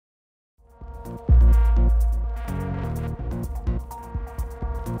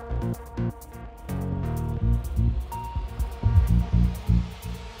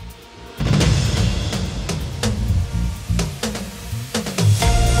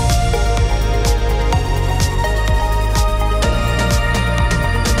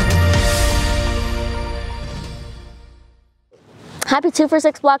Happy 2 for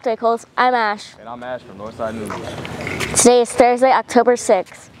 6 Block Day, Colts. I'm Ash. And I'm Ash from Northside News. Today is Thursday, October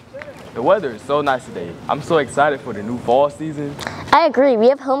 6th. The weather is so nice today. I'm so excited for the new fall season. I agree. We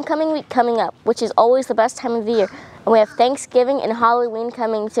have homecoming week coming up, which is always the best time of the year. And we have Thanksgiving and Halloween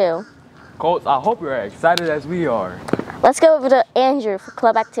coming too. Colts, I hope you're as excited as we are. Let's go over to Andrew for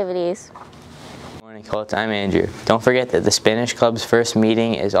club activities. Good morning, Colts. I'm Andrew. Don't forget that the Spanish Club's first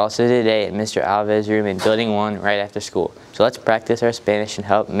meeting is also today at Mr. Alves' room in Building 1 right after school. So let's practice our Spanish and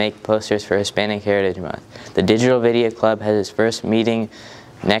help make posters for Hispanic Heritage Month. The Digital Video Club has its first meeting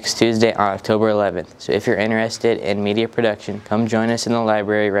next Tuesday on October 11th. So if you're interested in media production, come join us in the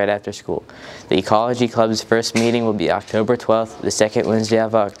library right after school. The Ecology Club's first meeting will be October 12th, the second Wednesday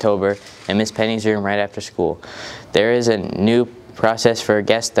of October, in Miss Penny's room right after school. There is a new process for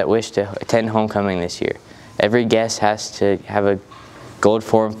guests that wish to attend homecoming this year. Every guest has to have a gold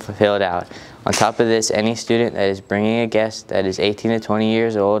form filled out. On top of this, any student that is bringing a guest that is 18 to 20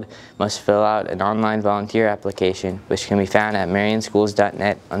 years old must fill out an online volunteer application, which can be found at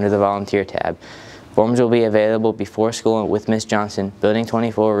marionschools.net under the volunteer tab. Forms will be available before school with Miss Johnson, Building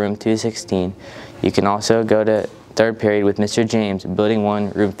 24, Room 216. You can also go to third period with Mr. James, Building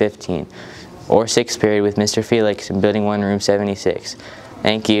 1, Room 15, or sixth period with Mr. Felix in Building 1, Room 76.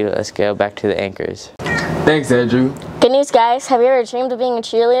 Thank you. Let's go back to the anchors. Thanks, Andrew. Good news, guys. Have you ever dreamed of being a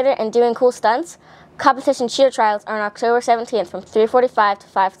cheerleader and doing cool stunts? Competition cheer tryouts are on October 17th from 3:45 to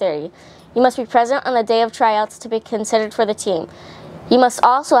 5:30. You must be present on the day of tryouts to be considered for the team. You must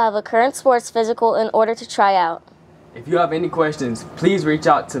also have a current sports physical in order to try out. If you have any questions, please reach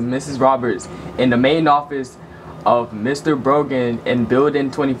out to Mrs. Roberts in the main office of Mr. Brogan in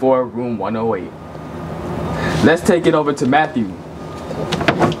Building 24, Room 108. Let's take it over to Matthew.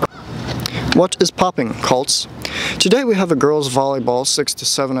 What is popping, Colts? Today we have a girls volleyball 6 to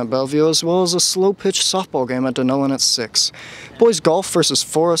 7 at Bellevue, as well as a slow pitch softball game at Denellen at 6. Boys golf versus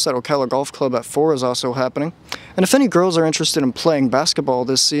Forest at Ocala Golf Club at 4 is also happening. And if any girls are interested in playing basketball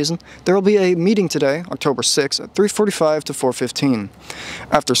this season, there will be a meeting today, October 6th, at 3:45 to 4:15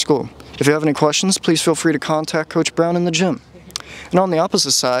 after school. If you have any questions, please feel free to contact Coach Brown in the gym. And on the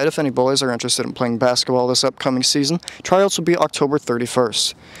opposite side, if any boys are interested in playing basketball this upcoming season, tryouts will be October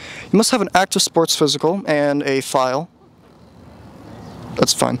 31st. You must have an active sports physical and a file.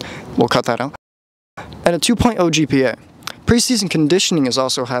 That's fine. We'll cut that out. And a 2.0 GPA. Preseason conditioning is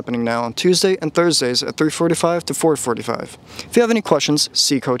also happening now on Tuesday and Thursdays at 3:45 to 4:45. If you have any questions,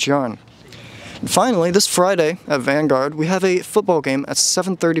 see Coach Yarn. And finally, this Friday at Vanguard, we have a football game at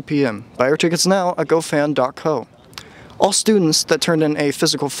 7:30 p.m. Buy your tickets now at gofan.co. All students that turned in a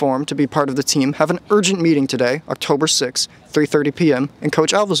physical form to be part of the team have an urgent meeting today, October 6th, 3:30 p.m. in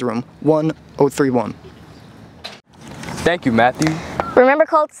Coach Alva's room, 1031. Thank you, Matthew. Remember,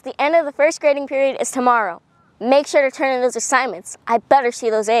 Colts, the end of the first grading period is tomorrow. Make sure to turn in those assignments. I better see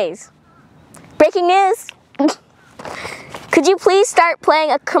those A's. Breaking news! Could you please start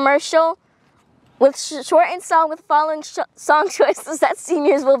playing a commercial with shortened song with the following song choices that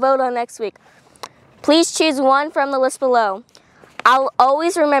seniors will vote on next week? Please choose one from the list below. I'll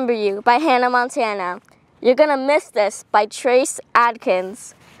Always Remember You by Hannah Montana. You're Gonna Miss This by Trace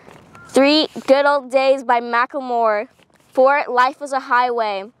Adkins. 3 Good Old Days by Macklemore. 4 Life is a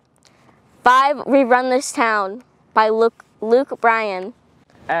Highway. 5 We Run This Town by Luke Bryan.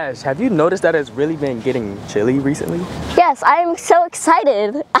 Ash, have you noticed that it's really been getting chilly recently? Yes, I'm so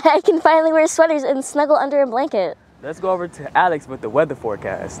excited. I can finally wear sweaters and snuggle under a blanket. Let's go over to Alex with the weather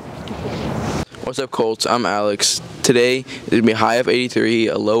forecast. What's up, Colts? I'm Alex. Today, it's going to be a high of 83,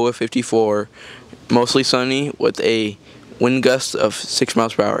 a low of 54, mostly sunny with a wind gust of 6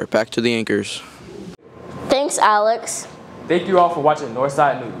 miles per hour. Back to the anchors. Thanks, Alex. Thank you all for watching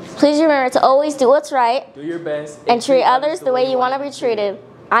Northside News. Please remember to always do what's right. Do your best. And treat others the way you want to be treated.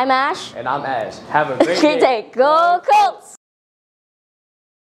 I'm Ash. And I'm Ash. Have a great Great day. Go Colts!